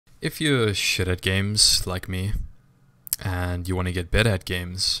If you're shit at games like me, and you want to get better at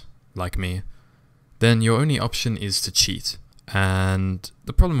games like me, then your only option is to cheat. And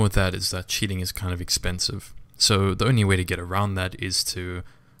the problem with that is that cheating is kind of expensive. So the only way to get around that is to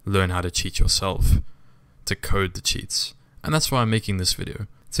learn how to cheat yourself, to code the cheats. And that's why I'm making this video.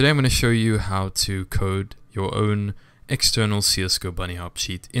 Today I'm going to show you how to code your own external CSGO bunny hop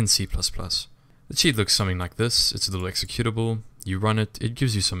cheat in C++. The cheat looks something like this. It's a little executable. You run it, it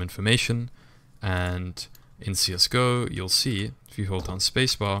gives you some information, and in CSGO you'll see, if you hold down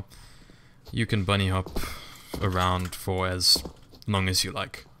spacebar, you can bunny hop around for as long as you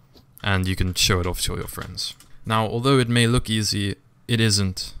like, and you can show it off to all your friends. Now, although it may look easy, it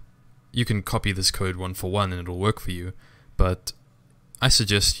isn't. You can copy this code one for one and it'll work for you, but I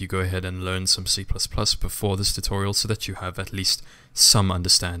suggest you go ahead and learn some C++ before this tutorial so that you have at least some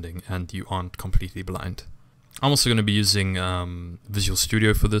understanding and you aren't completely blind. I'm also going to be using Visual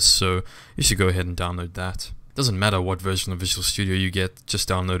Studio for this, so you should go ahead and download that. Doesn't matter what version of Visual Studio you get, just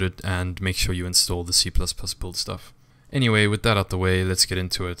download it and make sure you install the C++ build stuff. Anyway, with that out the way, let's get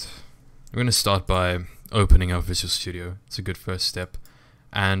into it. We're going to start by opening up Visual Studio. It's a good first step.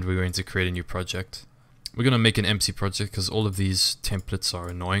 And we're going to create a new project. We're going to make an empty project because all of these templates are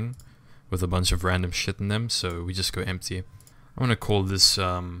annoying with a bunch of random shit in them, so we just go empty. I'm going to call this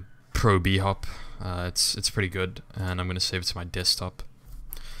Pro Bhop. It's pretty good, and I'm going to save it to my desktop.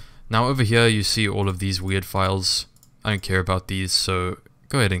 Now over here you see all of these weird files. I don't care about these, so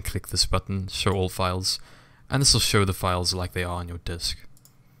go ahead and click this button, show all files, and this will show the files like they are on your disk.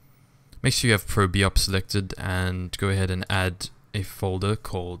 Make sure you have Pro Bhop selected and go ahead and add a folder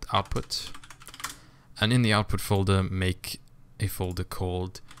called output. And in the output folder, make a folder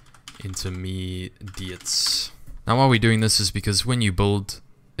called intermediates. Now why we're doing this is because when you build,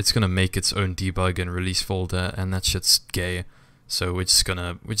 it's gonna make its own debug and release folder, and that shit's gay. So we're just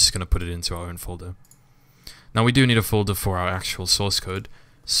gonna put it into our own folder. Now we do need a folder for our actual source code,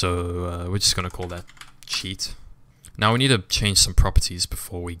 so we're just gonna call that cheat. Now we need to change some properties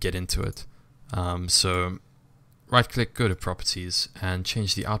before we get into it. So right click, go to properties, and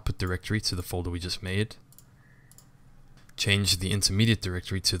change the output directory to the folder we just made. Change the intermediate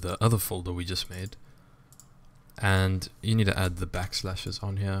directory to the other folder we just made. And you need to add the backslashes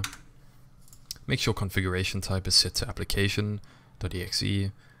on here. Make sure configuration type is set to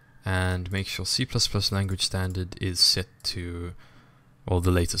application.exe, and make sure C++ language standard is set to, well,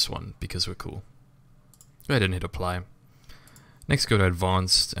 the latest one, because we're cool. Go ahead and hit apply. Next, go to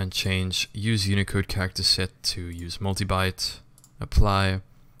advanced and change use Unicode character set to use multibyte, apply,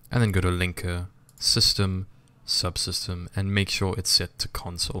 and then go to linker, system, subsystem, and make sure it's set to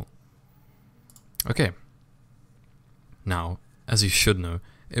console. Okay. Now, as you should know,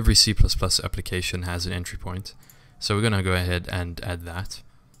 every C++ application has an entry point, so we're going to go ahead and add that.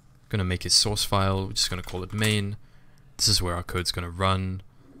 We're going to make a source file, we're just going to call it main. This is where our code's going to run,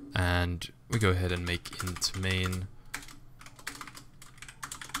 and we go ahead and make int main.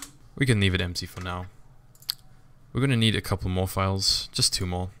 We can leave it empty for now. We're going to need a couple more files, just two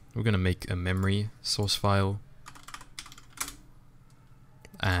more. We're going to make a memory source file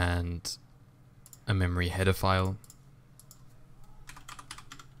and a memory header file.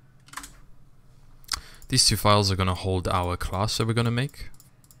 These two files are going to hold our class that we're going to make,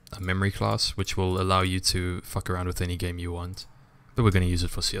 a memory class, which will allow you to fuck around with any game you want, but we're going to use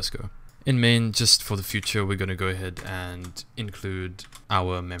it for CSGO. In main, just for the future, we're going to go ahead and include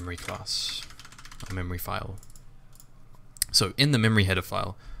our memory class, our memory file. So in the memory header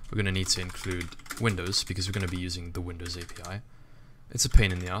file, we're going to need to include Windows, because we're going to be using the Windows API. It's a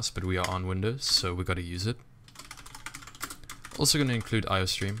pain in the ass, but we are on Windows, so we've got to use it. Also going to include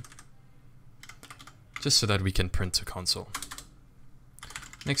IOStream, just so that we can print to console.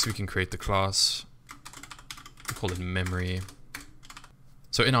 Next we can create the class, we'll call it memory.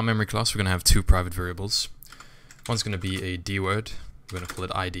 So in our memory class we're going to have two private variables. One's going to be a D word, we're going to call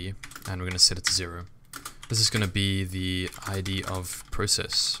it ID, and we're going to set it to 0. This is going to be the ID of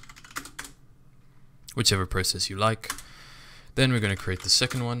process, whichever process you like. Then we're going to create the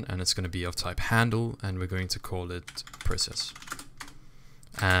second one, and it's going to be of type handle, and we're going to call it process.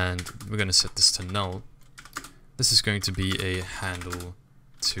 And we're going to set this to null. This is going to be a handle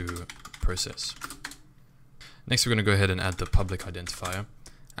to process. Next we're going to go ahead and add the public identifier,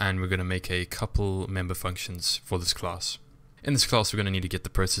 and we're going to make a couple member functions for this class. In this class we're going to need to get the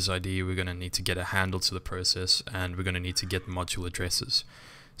process ID, we're going to need to get a handle to the process, and we're going to need to get module addresses.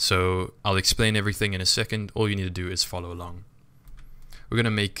 So I'll explain everything in a second, all you need to do is follow along. We're going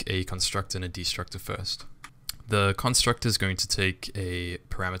to make a constructor and a destructor first. The constructor is going to take a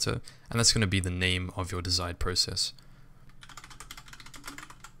parameter, and that's going to be the name of your desired process.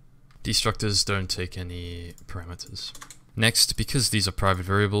 Destructors don't take any parameters. Next, because these are private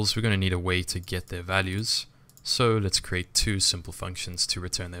variables, we're going to need a way to get their values. So let's create two simple functions to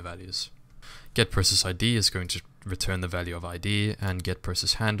return their values. GetProcessID is going to return the value of ID, and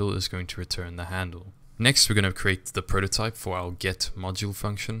GetProcessHandle is going to return the handle. Next, we're going to create the prototype for our getModule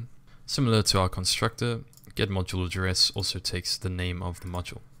function. Similar to our constructor, getModuleAddress also takes the name of the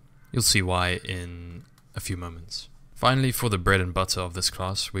module. You'll see why in a few moments. Finally, for the bread and butter of this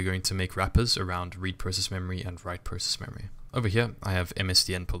class, we're going to make wrappers around read process memory and write process memory. Over here, I have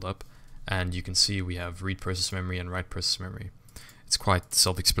MSDN pulled up, and you can see we have read process memory and write process memory. It's quite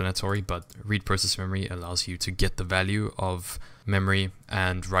self-explanatory, but read process memory allows you to get the value of memory,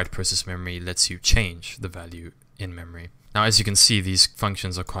 and write process memory lets you change the value in memory. Now, as you can see, these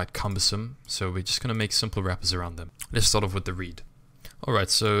functions are quite cumbersome, so we're just going to make simple wrappers around them. Let's start off with the read.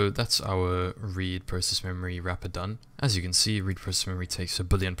 Alright, so that's our read process memory wrapper done. As you can see, read process memory takes a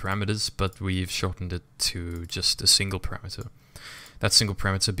billion parameters, but we've shortened it to just a single parameter. That single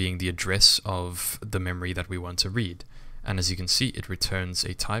parameter being the address of the memory that we want to read. And as you can see, it returns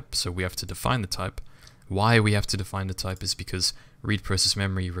a type, so we have to define the type. Why we have to define the type is because read process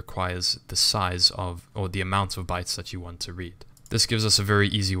memory requires the size of, or the amount of bytes that you want to read. This gives us a very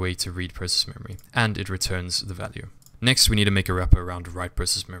easy way to read process memory, and it returns the value. Next, we need to make a wrapper around write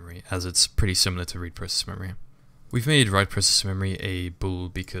process memory, as it's pretty similar to read process memory. We've made write process memory a bool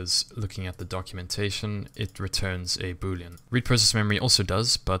because, looking at the documentation, it returns a boolean. Read process memory also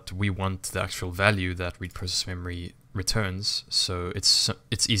does, but we want the actual value that read process memory returns, so it's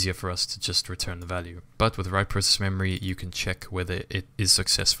easier for us to just return the value. But with write process memory, you can check whether it is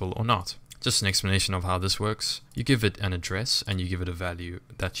successful or not. Just an explanation of how this works. You give it an address and you give it a value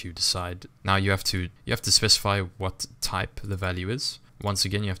that you decide. Now you have to specify what type the value is. Once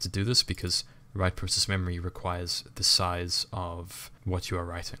again, you have to do this because write process memory requires the size of what you are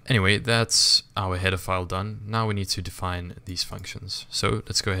writing. Anyway, that's our header file done. Now we need to define these functions. So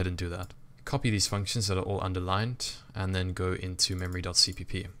let's go ahead and do that. Copy these functions that are all underlined and then go into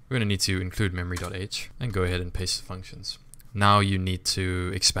memory.cpp. We're going to need to include memory.h and go ahead and paste the functions. Now you need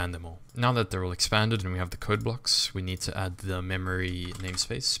to expand them all. Now that they're all expanded and we have the code blocks, we need to add the memory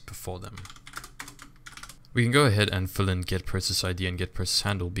namespace before them. We can go ahead and fill in getProcessID and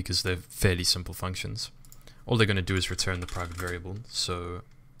getProcessHandle because they're fairly simple functions. All they're going to do is return the private variable. So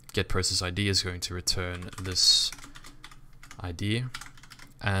getProcessID is going to return this ID,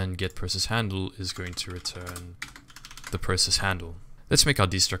 and getProcessHandle is going to return the process handle. Let's make our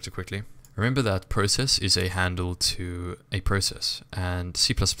destructor quickly. Remember that process is a handle to a process, and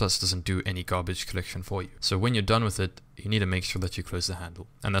C++ doesn't do any garbage collection for you. So when you're done with it, you need to make sure that you close the handle.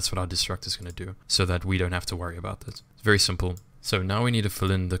 And that's what our destructor is going to do, so that we don't have to worry about it. It's very simple. So now we need to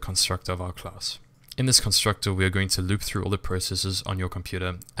fill in the constructor of our class. In this constructor, we are going to loop through all the processes on your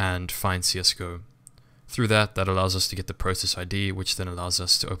computer and find CSGO. Through that allows us to get the process ID, which then allows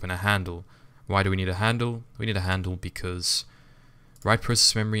us to open a handle. Why do we need a handle? We need a handle because write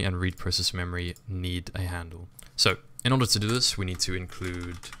process memory and read process memory need a handle. So in order to do this, we need to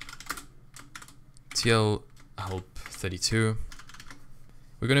include TL help32.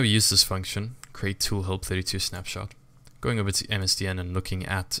 We're going to use this function, create tool help32 snapshot. Going over to MSDN and looking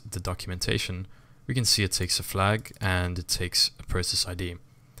at the documentation, we can see it takes a flag and it takes a process ID.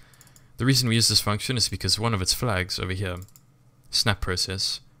 The reason we use this function is because one of its flags over here, snap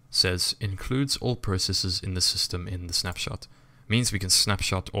process, says includes all processes in the system in the snapshot. Means we can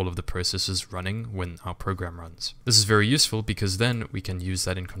snapshot all of the processes running when our program runs. This is very useful because then we can use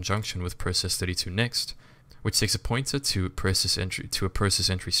that in conjunction with process32next, which takes a pointer to a process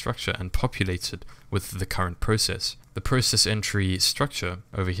entry structure and populates it with the current process. The process entry structure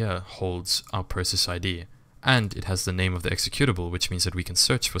over here holds our process ID, and it has the name of the executable, which means that we can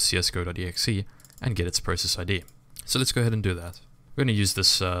search for csgo.exe and get its process ID. So let's go ahead and do that. We're going to use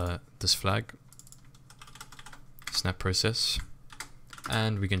this this flag, snap process,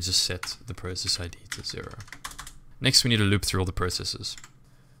 and we can just set the process ID to 0. Next, we need to loop through all the processes.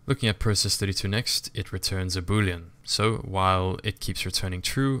 Looking at process32next, it returns a boolean. So while it keeps returning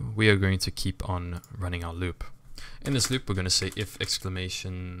true, we are going to keep on running our loop. In this loop, we're going to say if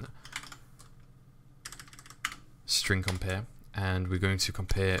exclamation string compare, and we're going to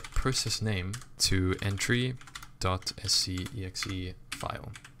compare process name to entry.scexe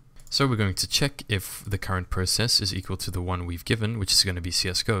file. So we're going to check if the current process is equal to the one we've given, which is going to be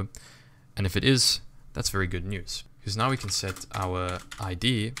CSGO. And if it is, that's very good news, because now we can set our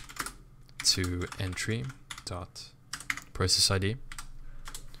ID to entry.processID.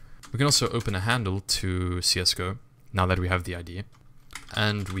 We can also open a handle to CSGO now that we have the ID,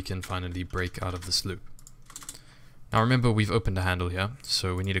 and we can finally break out of this loop. Now remember, we've opened a handle here,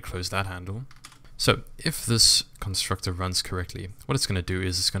 so we need to close that handle. So if this constructor runs correctly, what it's going to do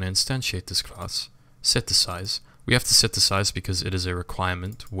is it's going to instantiate this class, set the size. We have to set the size because it is a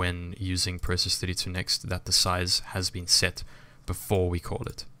requirement when using process32next that the size has been set before we call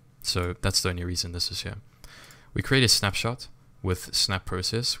it. So that's the only reason this is here. We create a snapshot with snap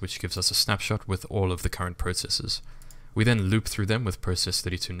process, which gives us a snapshot with all of the current processes. We then loop through them with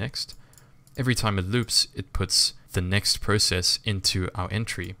process32next. Every time it loops, it puts the next process into our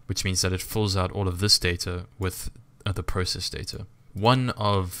entry, which means that it fills out all of this data with the process data. One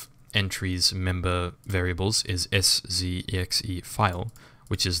of entry's member variables is shexe file,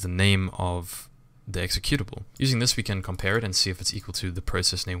 which is the name of the executable. Using this, we can compare it and see if it's equal to the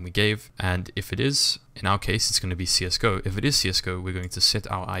process name we gave, and if it is, in our case, it's going to be CSGO. If it is CSGO, we're going to set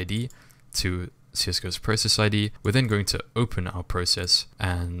our ID to CSGO's process ID. We're then going to open our process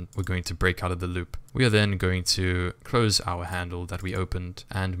and we're going to break out of the loop. We are then going to close our handle that we opened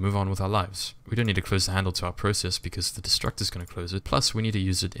and move on with our lives. We don't need to close the handle to our process because the destructor is going to close it. Plus, we need to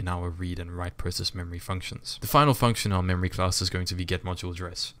use it in our read and write process memory functions. The final function in our memory class is going to be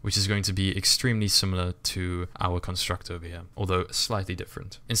getModuleAddress, which is going to be extremely similar to our constructor over here, although slightly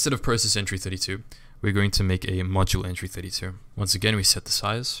different. Instead of process entry 32, we're going to make a module entry 32. Once again, we set the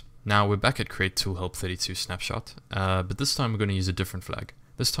size. Now we're back at create tool help 32 snapshot, but this time we're going to use a different flag.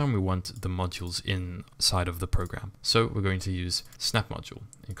 This time we want the modules inside of the program. So we're going to use snap module,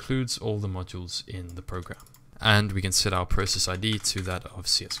 includes all the modules in the program. And we can set our process ID to that of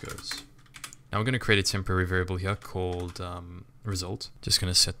CSGO's. Now we're going to create a temporary variable here called result. Just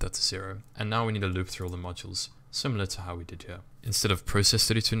going to set that to 0. And now we need to loop through all the modules, similar to how we did here. Instead of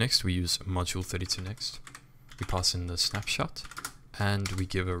process32next, we use module32next. We pass in the snapshot, and we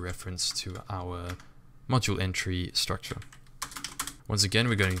give a reference to our module entry structure. Once again,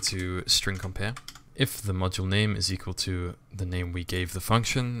 we're going to string compare. If the module name is equal to the name we gave the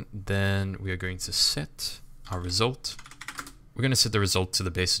function, then we are going to set our result. We're going to set the result to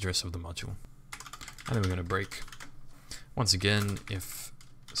the base address of the module. And then we're going to break. Once again, if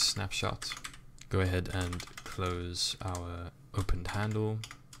snapshot, go ahead and close our opened handle,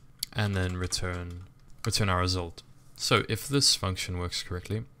 and then return our result. So if this function works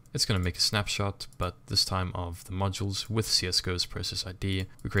correctly, it's going to make a snapshot, but this time of the modules with CSGO's process ID.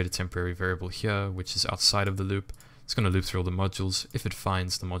 We create a temporary variable here, which is outside of the loop. It's going to loop through all the modules. If it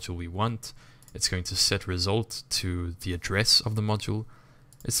finds the module we want, it's going to set result to the address of the module.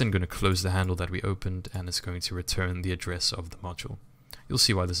 It's then going to close the handle that we opened, and it's going to return the address of the module. You'll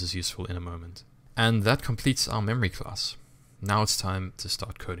see why this is useful in a moment. And that completes our memory class. Now it's time to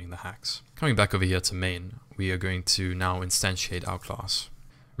start coding the hacks. Coming back over here to main, we are going to now instantiate our class.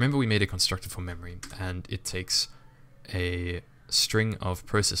 Remember, we made a constructor for memory, and it takes a string of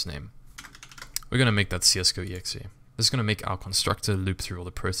process name. We're going to make that CSGO.exe. This is going to make our constructor loop through all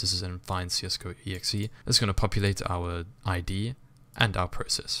the processes and find CSGO.exe. This is going to populate our ID and our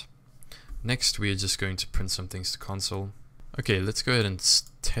process. Next, we are just going to print some things to console. Okay, let's go ahead and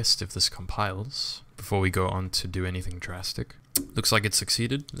test if this compiles before we go on to do anything drastic. Looks like it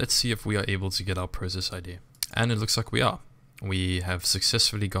succeeded. Let's see if we are able to get our process ID. And it looks like we are. We have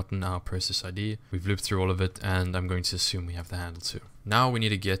successfully gotten our process ID. We've looped through all of it, and I'm going to assume we have the handle too. Now we need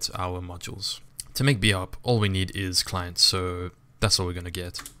to get our modules. To make Bhopping, all we need is client, so that's all we're going to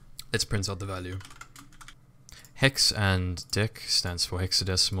get. Let's print out the value. Hex and dec stands for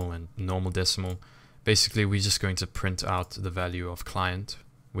hexadecimal and normal decimal. Basically, we're just going to print out the value of client,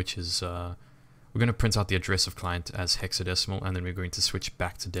 which is, we're going to print out the address of client as hexadecimal, and then we're going to switch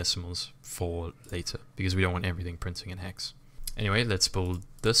back to decimals for later, because we don't want everything printing in hex. Anyway, let's build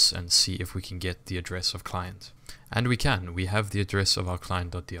this and see if we can get the address of client. And we can. We have the address of our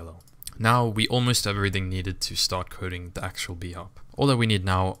client.dll. Now, we almost have everything needed to start coding the actual Bhopping. All that we need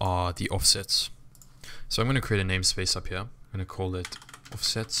now are the offsets. So I'm going to create a namespace up here. I'm going to call it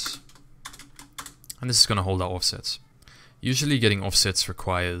offsets. And this is going to hold our offsets. Usually getting offsets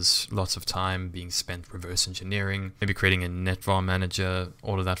requires lots of time being spent reverse engineering, maybe creating a netvar manager,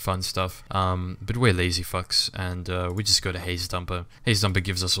 all of that fun stuff. But we're lazy fucks, and we just go to HazeDumper. HazeDumper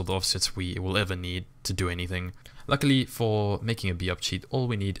gives us all the offsets we will ever need to do anything. Luckily, for making a Bhopping cheat, all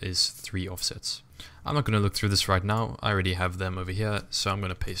we need is 3 offsets. I'm not going to look through this right now. I already have them over here, so I'm going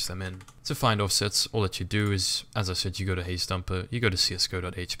to paste them in. To find offsets, all that you do is, as I said, you go to HazeDumper, you go to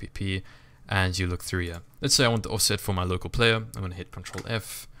csgo.hpp, and you look through here. Let's say I want the offset for my local player. I'm going to hit Control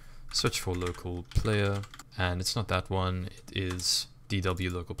F, search for local player, and it's not that one, it is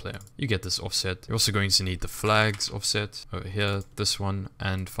DW local player. You get this offset. You're also going to need the flags offset over here, this one,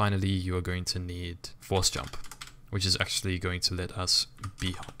 and finally you are going to need force jump, which is actually going to let us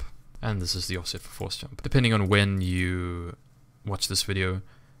Bhopping. and this is the offset for force jump. Depending on when you watch this video,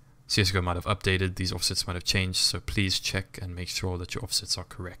 CSGO might have updated, these offsets might have changed, so please check and make sure that your offsets are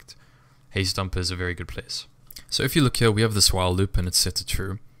correct. Haze dumper is a very good place. So if you look here, we have this while loop and it's set to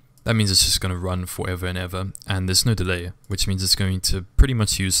true. That means it's just going to run forever and ever, and there's no delay, which means it's going to pretty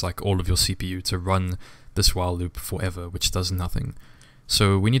much use like all of your CPU to run this while loop forever, which does nothing.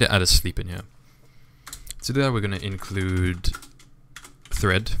 So we need to add a sleep in here. To do that, we're going to include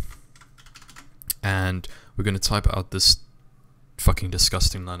thread, and we're going to type out this fucking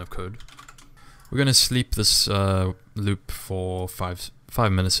disgusting line of code. We're going to sleep this loop for 5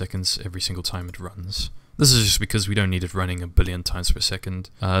 milliseconds every single time it runs. This is just because we don't need it running a billion times per second.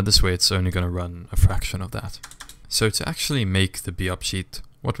 This way it's only going to run a fraction of that. So to actually make the BOP sheet,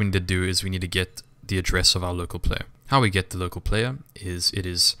 what we need to do is we need to get the address of our local player. How we get the local player is it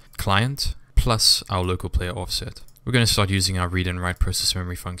is client plus our local player offset. We're going to start using our read and write process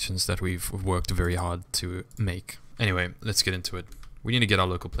memory functions that we've worked very hard to make. Anyway, let's get into it. We need to get our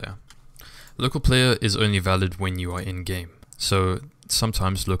local player. Local player is only valid when you are in game. So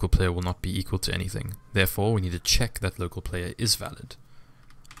sometimes local player will not be equal to anything. Therefore, we need to check that local player is valid.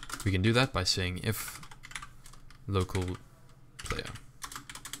 We can do that by saying if local player.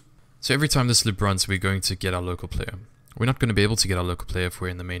 So every time this loop runs, we're going to get our local player. We're not going to be able to get our local player if we're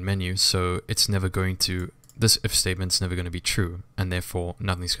in the main menu, so it's never going to, this if statement's never going to be true, and therefore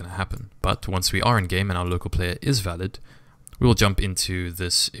nothing's going to happen. But once we are in game and our local player is valid, we will jump into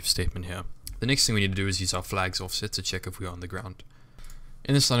this if statement here. The next thing we need to do is use our flags offset to check if we are on the ground.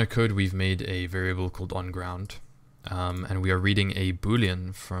 In this line of code, we've made a variable called onGround, and we are reading a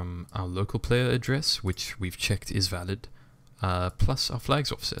boolean from our local player address, which we've checked is valid, plus our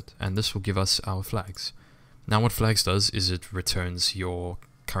flags offset, and this will give us our flags. Now what flags does is it returns your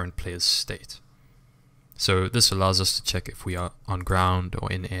current player's state. So this allows us to check if we are on ground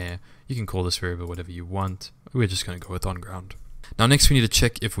or in air. You can call this variable whatever you want. We're just going to go with on ground. Now next we need to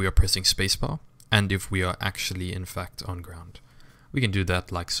check if we are pressing spacebar and if we are actually in fact on ground. We can do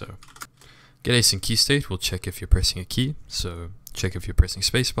that like so. Get async key state will check if you're pressing a key, so check if you're pressing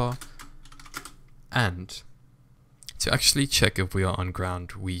spacebar. And to actually check if we are on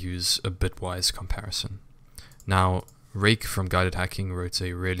ground, we use a bitwise comparison. Now Rake from Guided Hacking wrote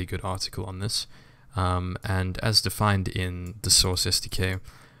a really good article on this, and as defined in the source SDK,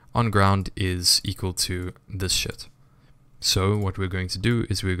 on ground is equal to this shit. So what we're going to do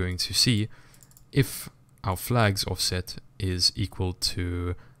is we're going to see if our flags offset is equal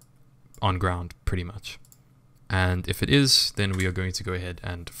to on ground pretty much. And if it is, then we are going to go ahead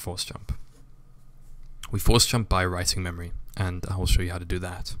and force jump. We force jump by writing memory, and I will show you how to do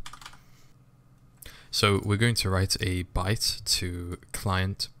that. So we're going to write a byte to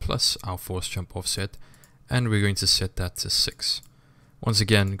client plus our force jump offset, and we're going to set that to 6. Once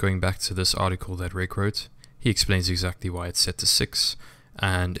again, going back to this article that Rake wrote, he explains exactly why it's set to 6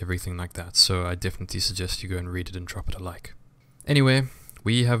 and everything like that, so I definitely suggest you go and read it and drop it a like. Anyway,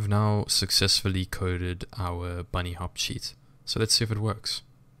 we have now successfully coded our bunny hop cheat, so let's see if it works.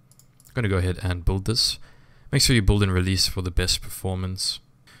 I'm going to go ahead and build this. Make sure you build and release for the best performance.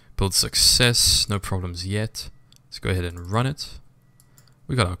 Build success, no problems yet. Let's go ahead and run it.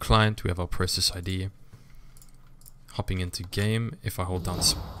 We got our client, we have our process ID. Hopping into game, if I hold down...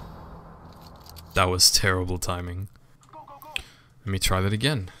 That was terrible timing. Let me try that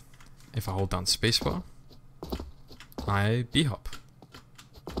again. If I hold down spacebar, I b-hop.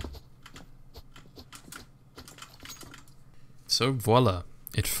 So voila,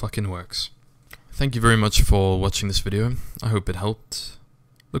 it fucking works. Thank you very much for watching this video. I hope it helped.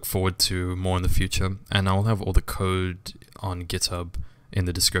 Look forward to more in the future, and I'll have all the code on GitHub in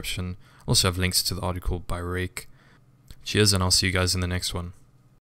the description. Also have links to the article by Rake. Cheers, and I'll see you guys in the next one.